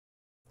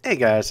Hey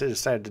guys, I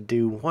decided to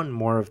do one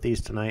more of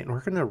these tonight, and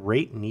we're going to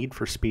rate Need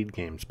for Speed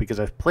games because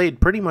I've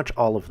played pretty much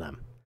all of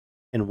them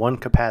in one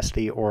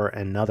capacity or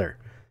another.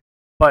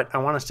 But I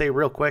want to say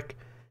real quick,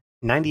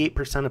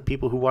 98% of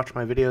people who watch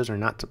my videos are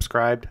not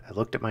subscribed. I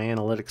looked at my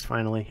analytics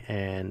finally,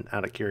 and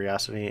out of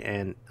curiosity,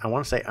 and I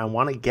want to say I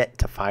want to get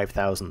to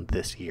 5,000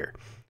 this year.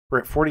 We're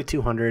at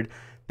 4,200. I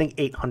think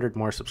 800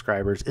 more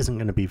subscribers isn't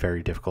going to be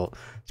very difficult,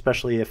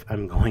 especially if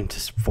I'm going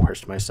to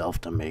force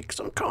myself to make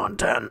some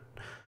content.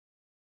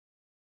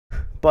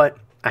 But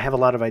I have a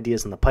lot of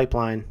ideas in the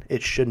pipeline.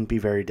 It shouldn't be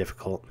very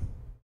difficult.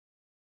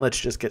 Let's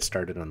just get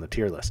started on the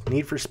tier list.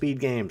 Need for Speed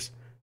games.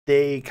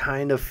 They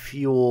kind of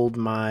fueled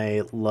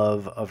my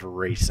love of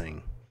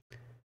racing.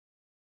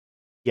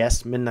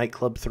 Yes, Midnight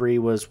Club 3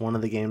 was one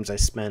of the games I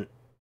spent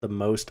the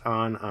most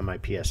on my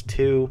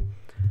PS2,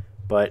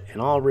 but in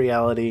all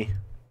reality,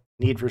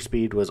 Need for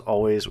Speed was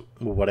always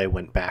what I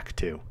went back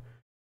to.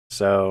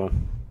 So,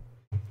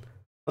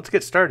 let's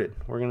get started.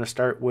 We're going to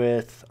start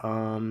with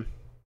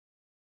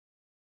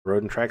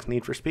Road and Track's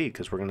Need for Speed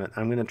because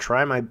I'm gonna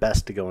try my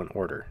best to go in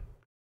order.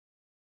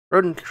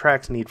 Road and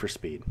Track's Need for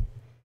Speed.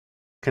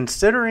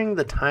 Considering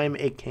the time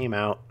it came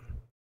out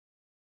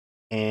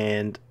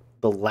and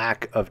the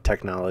lack of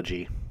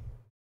technology,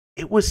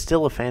 it was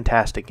still a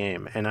fantastic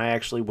game, and I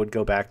actually would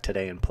go back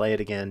today and play it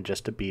again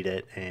just to beat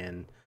it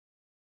and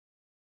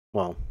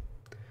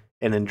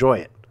enjoy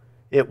it.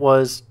 It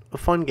was a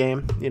fun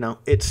game.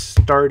 It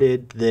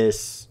started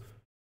this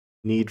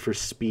Need for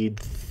Speed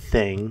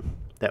thing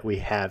that we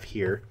have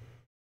here,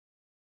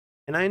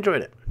 and I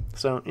enjoyed it.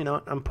 So,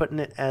 I'm putting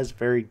it as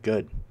very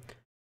good.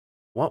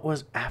 What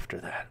was after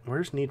that?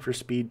 Where's Need for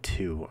Speed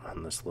 2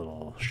 on this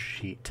little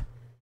sheet?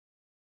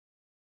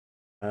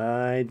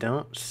 I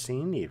don't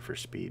see Need for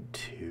Speed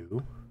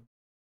 2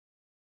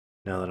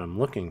 now that I'm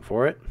looking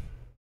for it.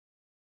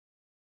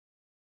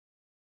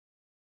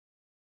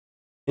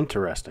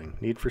 Interesting.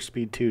 Need for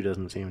Speed 2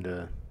 doesn't seem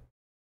to...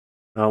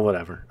 Oh,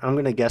 whatever. I'm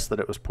going to guess that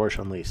it was Porsche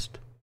Unleashed.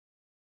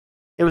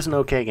 It was an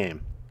okay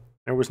game.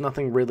 There was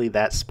nothing really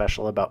that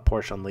special about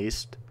Porsche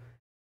Unleashed.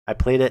 I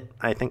played it.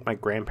 I think my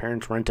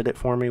grandparents rented it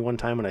for me one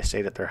time when I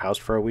stayed at their house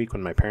for a week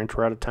when my parents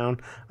were out of town.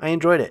 I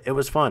enjoyed it. It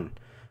was fun.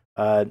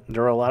 There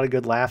were a lot of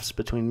good laughs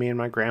between me and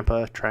my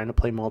grandpa trying to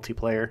play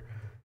multiplayer.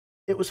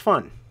 It was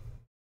fun.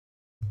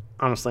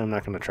 Honestly, I'm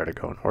not going to try to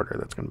go in order.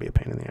 That's going to be a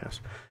pain in the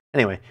ass.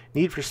 Anyway,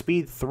 Need for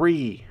Speed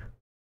 3.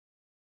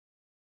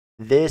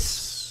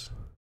 This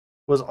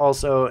was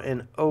also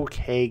an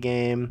okay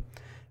game.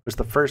 It was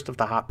the first of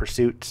the Hot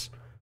Pursuits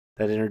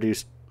that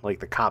introduced like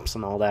the cops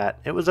and all that.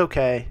 It was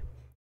okay,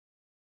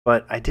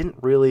 but I didn't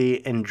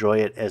really enjoy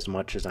it as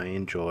much as I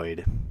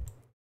enjoyed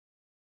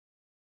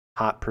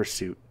Hot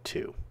Pursuit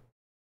 2.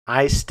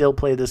 I still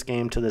play this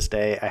game to this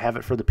day. I have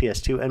it for the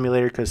PS2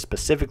 emulator because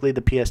specifically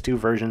the PS2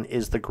 version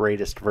is the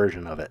greatest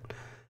version of it.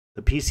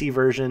 The PC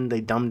version,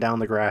 they dumbed down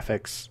the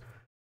graphics.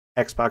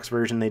 Xbox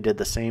version, they did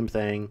the same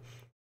thing.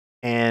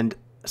 And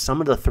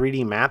some of the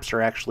 3D maps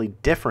are actually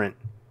different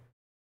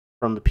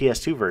from the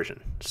PS2 version.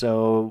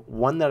 So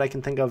one that I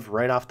can think of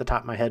right off the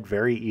top of my head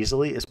very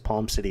easily is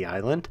Palm City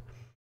Island.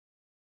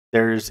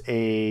 There's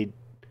a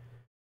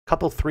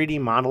couple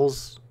 3D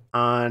models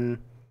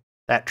on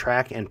that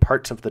track and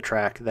parts of the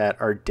track that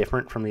are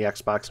different from the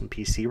Xbox and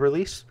PC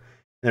release.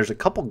 And there's a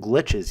couple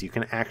glitches you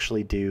can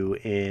actually do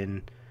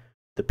in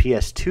the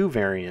PS2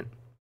 variant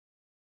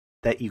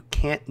that you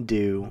can't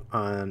do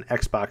on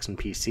Xbox and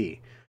PC.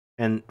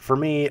 And for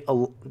me,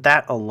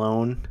 that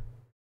alone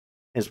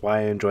is why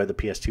I enjoy the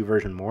PS2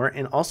 version more.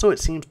 And also it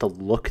seems to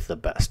look the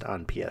best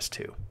on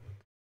PS2.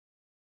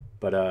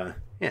 But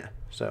yeah,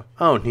 so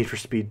Need for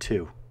Speed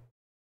 2.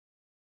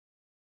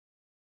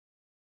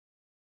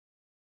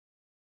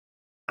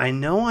 I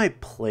know I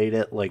played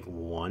it like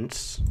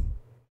once,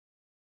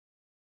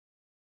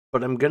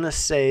 but I'm going to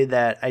say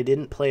that I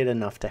didn't play it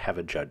enough to have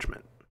a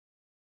judgment.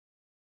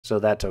 So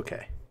that's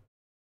okay.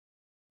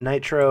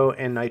 Nitro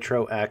and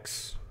Nitro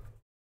X.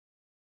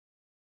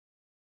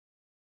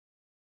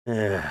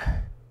 Not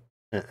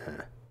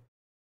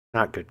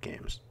good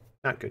games.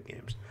 Not good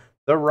games.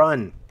 The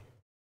Run.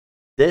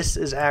 This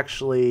is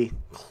actually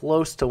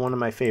close to one of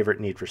my favorite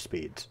Need for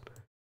Speeds.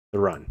 The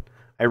Run.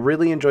 I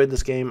really enjoyed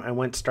this game. I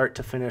went start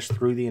to finish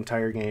through the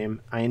entire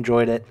game. I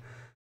enjoyed it.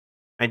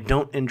 I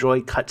don't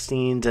enjoy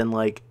cutscenes and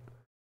like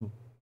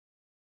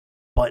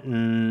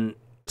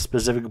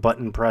specific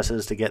button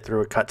presses to get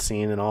through a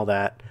cutscene and all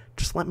that.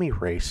 Just let me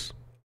race.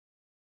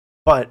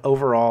 But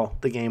overall,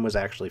 the game was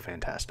actually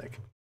fantastic.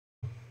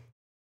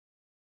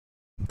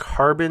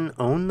 Carbon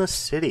Own the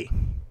City.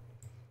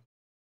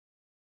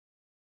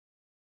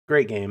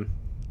 Great game.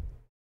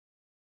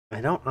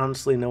 I don't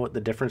honestly know what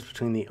the difference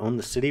between the Own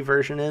the City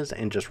version is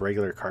and just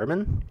regular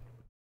Carbon.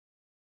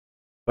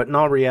 But in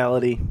all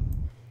reality,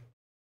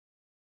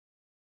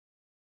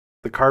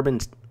 the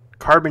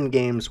Carbon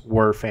games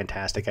were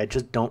fantastic. I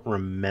just don't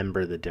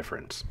remember the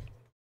difference.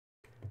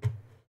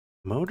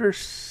 Motor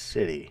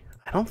City.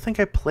 I don't think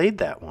I played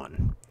that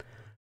one.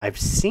 I've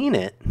seen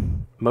it,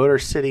 Motor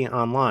City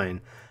Online.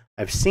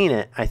 I've seen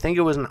it. I think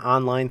it was an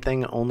online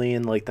thing only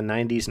in like the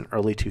 90s and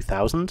early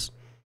 2000s.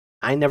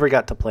 I never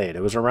got to play it.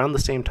 It was around the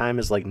same time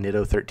as like Nitto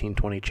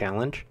 1320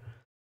 Challenge.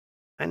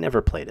 I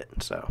never played it,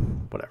 so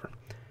whatever.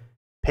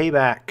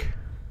 Payback.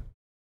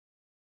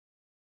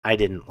 I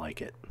didn't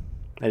like it.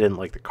 I didn't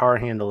like the car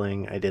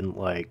handling. I didn't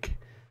like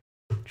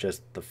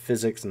just the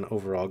physics and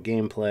overall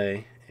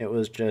gameplay. It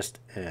was just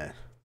eh.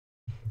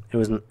 It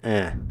was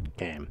an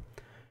game.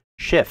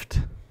 Shift.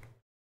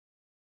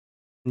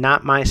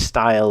 Not my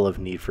style of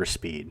Need for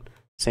Speed.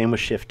 Same with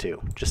Shift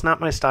 2. Just not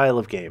my style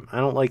of game. I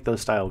don't like those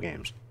style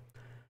games.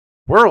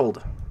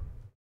 World.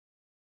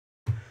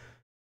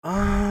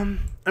 I'm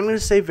going to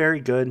say very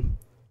good.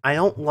 I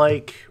don't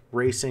like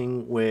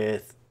racing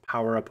with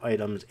power-up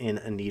items in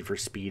a Need for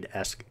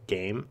Speed-esque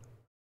game.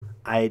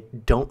 I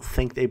don't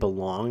think they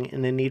belong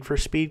in a Need for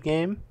Speed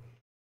game.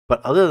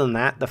 But other than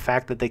that, the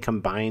fact that they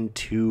combined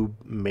two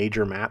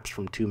major maps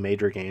from two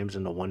major games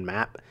into one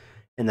map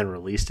and then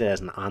released it as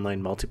an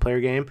online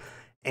multiplayer game,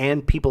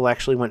 and people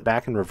actually went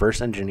back and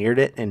reverse engineered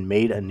it and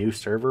made a new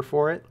server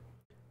for it,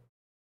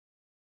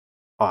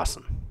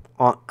 awesome.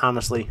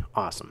 Honestly,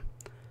 awesome.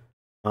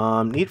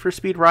 Need for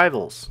Speed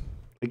Rivals.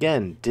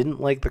 Again,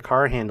 didn't like the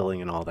car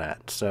handling and all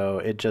that, so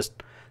it just,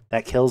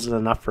 that kills it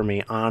enough for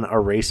me on a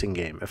racing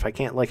game. If I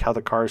can't like how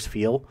the cars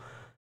feel,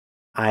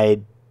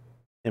 I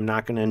am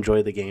not going to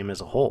enjoy the game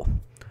as a whole.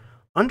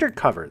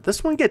 Undercover.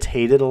 This one gets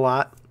hated a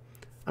lot.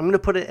 I'm going to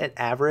put it at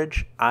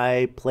average.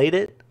 I played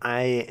it.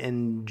 I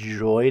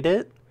enjoyed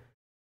it,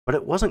 but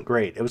it wasn't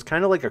great. It was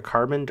kind of like a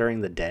Carbon during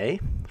the day,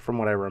 from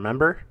what I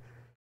remember,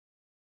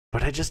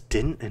 but I just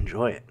didn't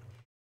enjoy it.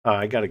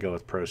 I got to go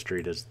with Pro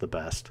Street as the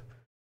best.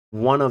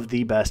 One of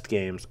the best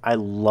games. I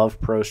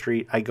love Pro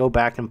Street. I go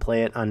back and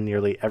play it on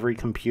nearly every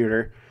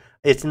computer.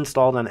 It's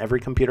installed on every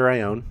computer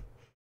I own,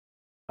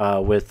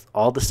 with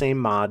all the same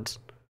mods.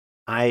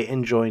 I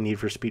enjoy Need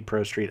for Speed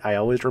Pro Street. I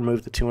always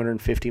remove the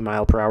 250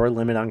 mile per hour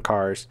limit on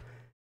cars.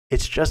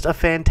 It's just a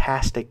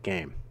fantastic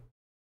game.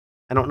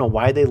 I don't know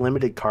why they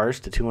limited cars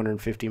to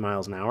 250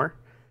 miles an hour.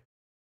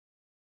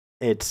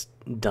 It's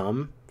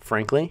dumb,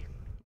 frankly,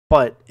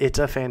 but it's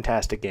a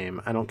fantastic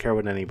game. I don't care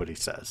what anybody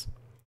says.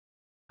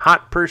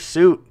 Hot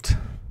Pursuit.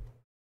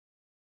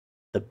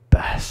 The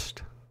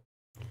best.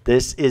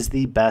 This is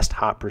the best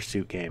Hot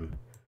Pursuit game.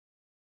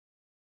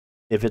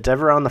 If it's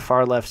ever on the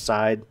far left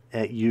side,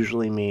 it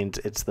usually means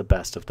it's the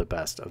best of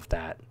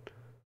that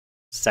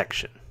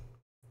section.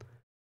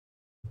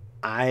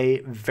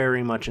 I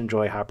very much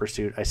enjoy Hot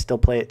Pursuit. I still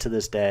play it to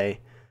this day.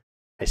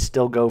 I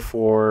still go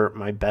for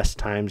my best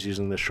times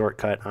using the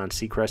shortcut on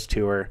Seacrest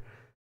Tour.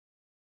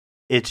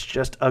 It's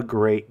just a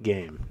great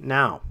game.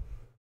 Now,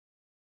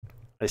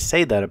 I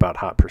say that about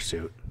Hot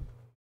Pursuit.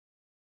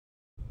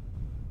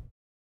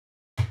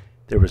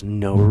 There was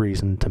no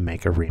reason to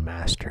make a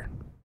remaster.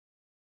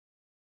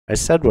 I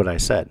said what I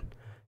said.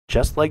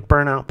 Just like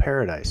Burnout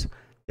Paradise,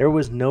 there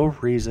was no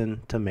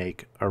reason to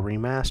make a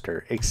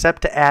remaster,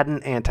 except to add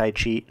an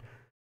anti-cheat.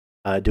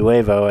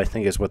 Duevo, I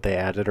think is what they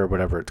added, or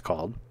whatever it's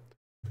called,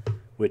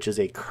 which is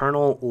a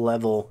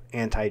kernel-level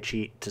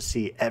anti-cheat to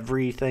see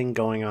everything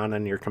going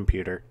on your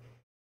computer.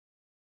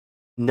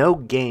 No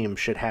game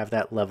should have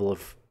that level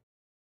of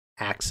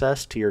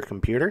access to your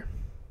computer.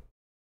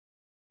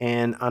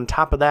 And on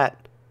top of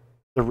that,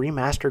 the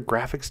remastered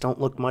graphics don't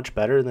look much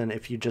better than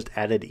if you just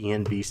added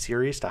ENB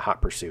series to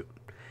Hot Pursuit.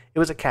 It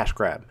was a cash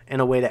grab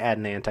and a way to add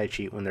an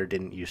anti-cheat when there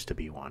didn't used to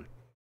be one.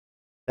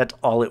 That's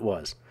all it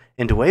was.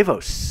 And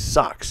Duevo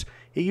sucks.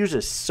 It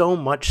uses so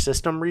much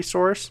system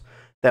resource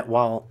that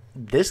while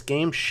this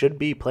game should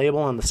be playable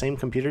on the same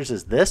computers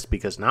as this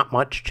because not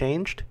much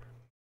changed,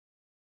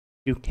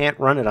 you can't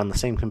run it on the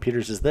same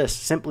computers as this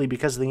simply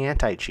because of the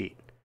anti-cheat.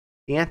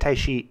 The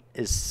anti-cheat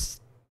is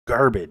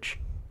garbage.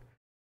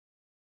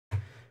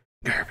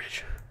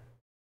 Garbage.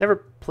 Never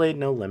played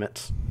No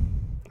Limits.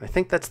 I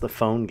think that's the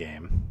phone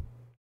game.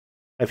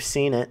 I've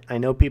seen it. I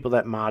know people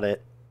that mod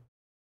it.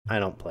 I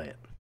don't play it.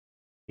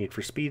 Need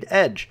for Speed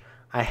Edge.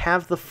 I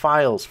have the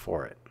files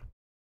for it.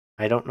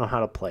 I don't know how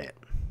to play it.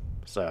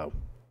 So,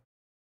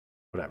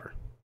 whatever.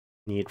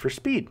 Need for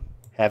Speed.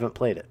 Haven't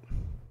played it.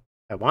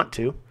 I want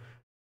to.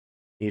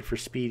 Need for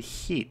Speed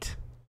Heat.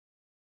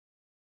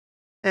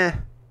 I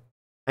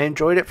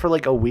enjoyed it for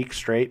like a week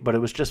straight, but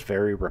it was just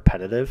very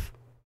repetitive.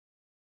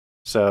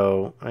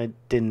 So I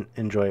didn't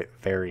enjoy it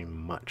very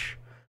much.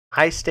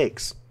 High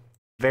Stakes.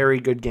 Very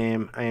good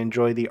game. I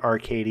enjoy the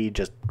arcadey,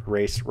 just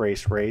race,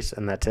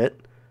 and that's it.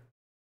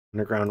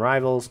 Underground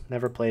Rivals.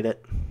 Never played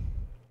it.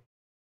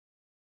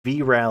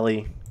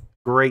 V-Rally.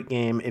 Great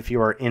game if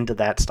you are into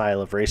that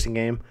style of racing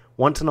game.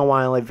 Once in a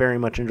while, I very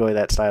much enjoy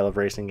that style of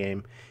racing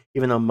game,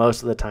 even though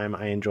most of the time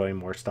I enjoy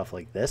more stuff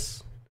like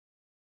this.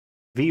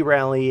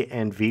 V-Rally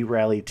and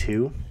V-Rally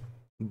 2.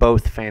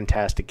 Both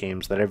fantastic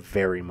games that I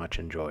very much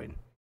enjoyed.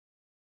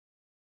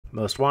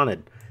 Most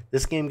Wanted.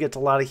 This game gets a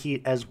lot of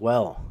heat as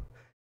well.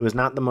 It was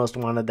not the most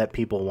wanted that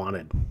people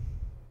wanted.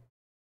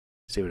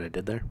 See what I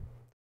did there?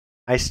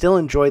 I still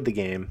enjoyed the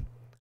game.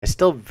 I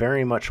still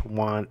very much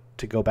want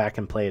to go back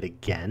and play it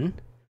again.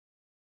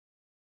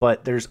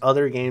 But there's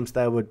other games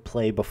that I would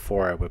play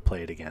before I would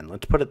play it again.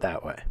 Let's put it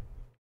that way.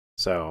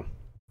 So,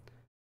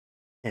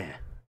 yeah,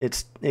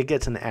 it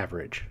gets an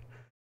average.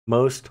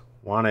 Most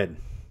Wanted.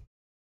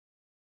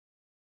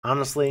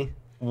 Honestly,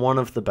 one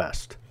of the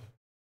best.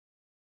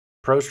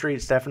 Pro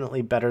Street's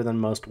definitely better than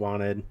Most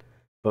Wanted,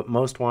 but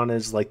Most Wanted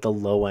is like the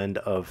low end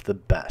of the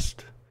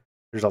best.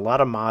 There's a lot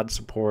of mod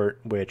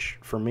support, which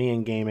for me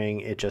in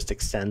gaming, it just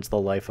extends the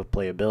life of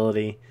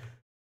playability.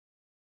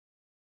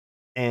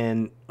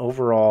 And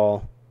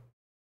overall,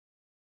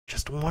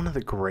 just one of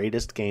the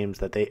greatest games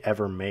that they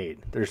ever made.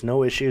 There's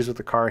no issues with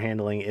the car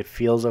handling. It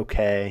feels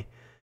okay.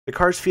 The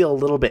cars feel a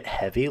little bit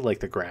heavy, like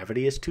the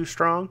gravity is too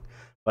strong.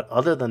 But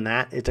other than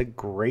that, it's a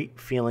great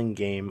feeling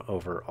game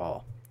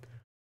overall.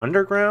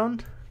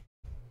 Underground,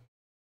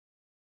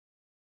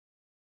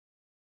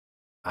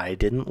 I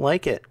didn't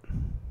like it.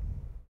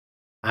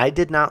 I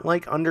did not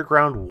like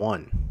Underground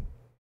 1.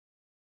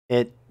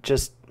 It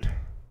just,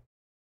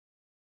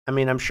 I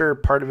mean, I'm sure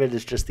part of it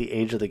is just the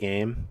age of the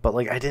game, but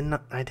like I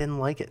didn't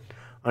like it.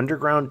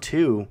 Underground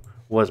 2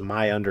 was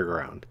my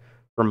Underground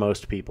for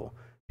most people.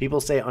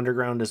 People say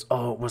Underground is,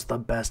 oh, it was the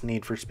best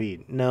Need for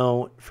Speed.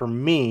 No, for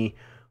me,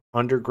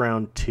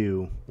 Underground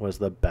 2 was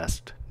the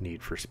best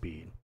Need for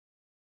Speed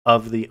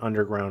of the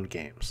Underground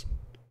games.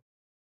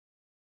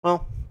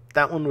 Well,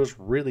 that one was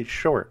really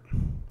short.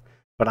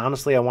 But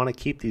honestly, I want to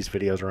keep these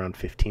videos around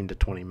 15 to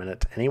 20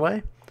 minutes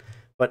anyway.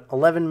 But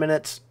 11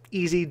 minutes,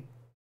 easy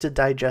to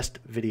digest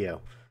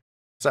video.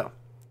 So,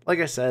 like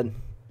I said,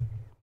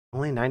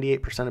 only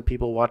 98% of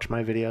people watch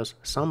my videos.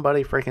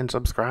 Somebody freaking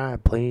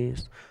subscribe,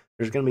 please.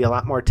 There's going to be a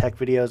lot more tech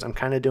videos. I'm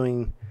kind of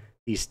doing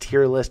these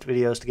tier list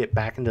videos to get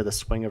back into the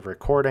swing of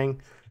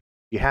recording.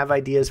 If you have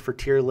ideas for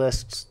tier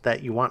lists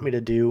that you want me to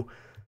do,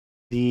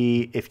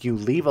 if you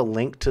leave a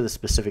link to the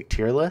specific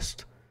tier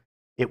list,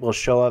 it will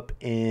show up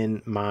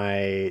in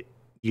my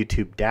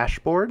YouTube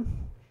dashboard,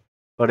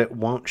 but it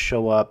won't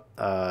show up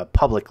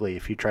publicly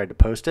if you tried to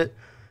post it.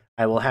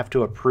 I will have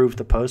to approve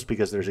the post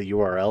because there's a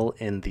URL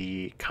in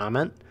the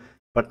comment,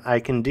 but I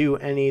can do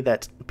any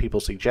that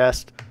people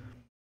suggest.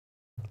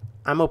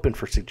 I'm open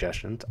for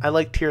suggestions. I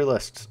like tier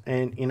lists,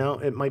 and you know,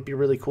 it might be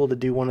really cool to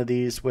do one of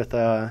these with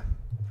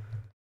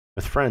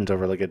friends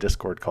over like a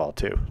Discord call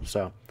too.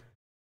 So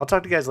I'll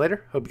talk to you guys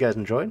later. Hope you guys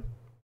enjoyed.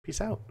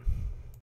 Peace out.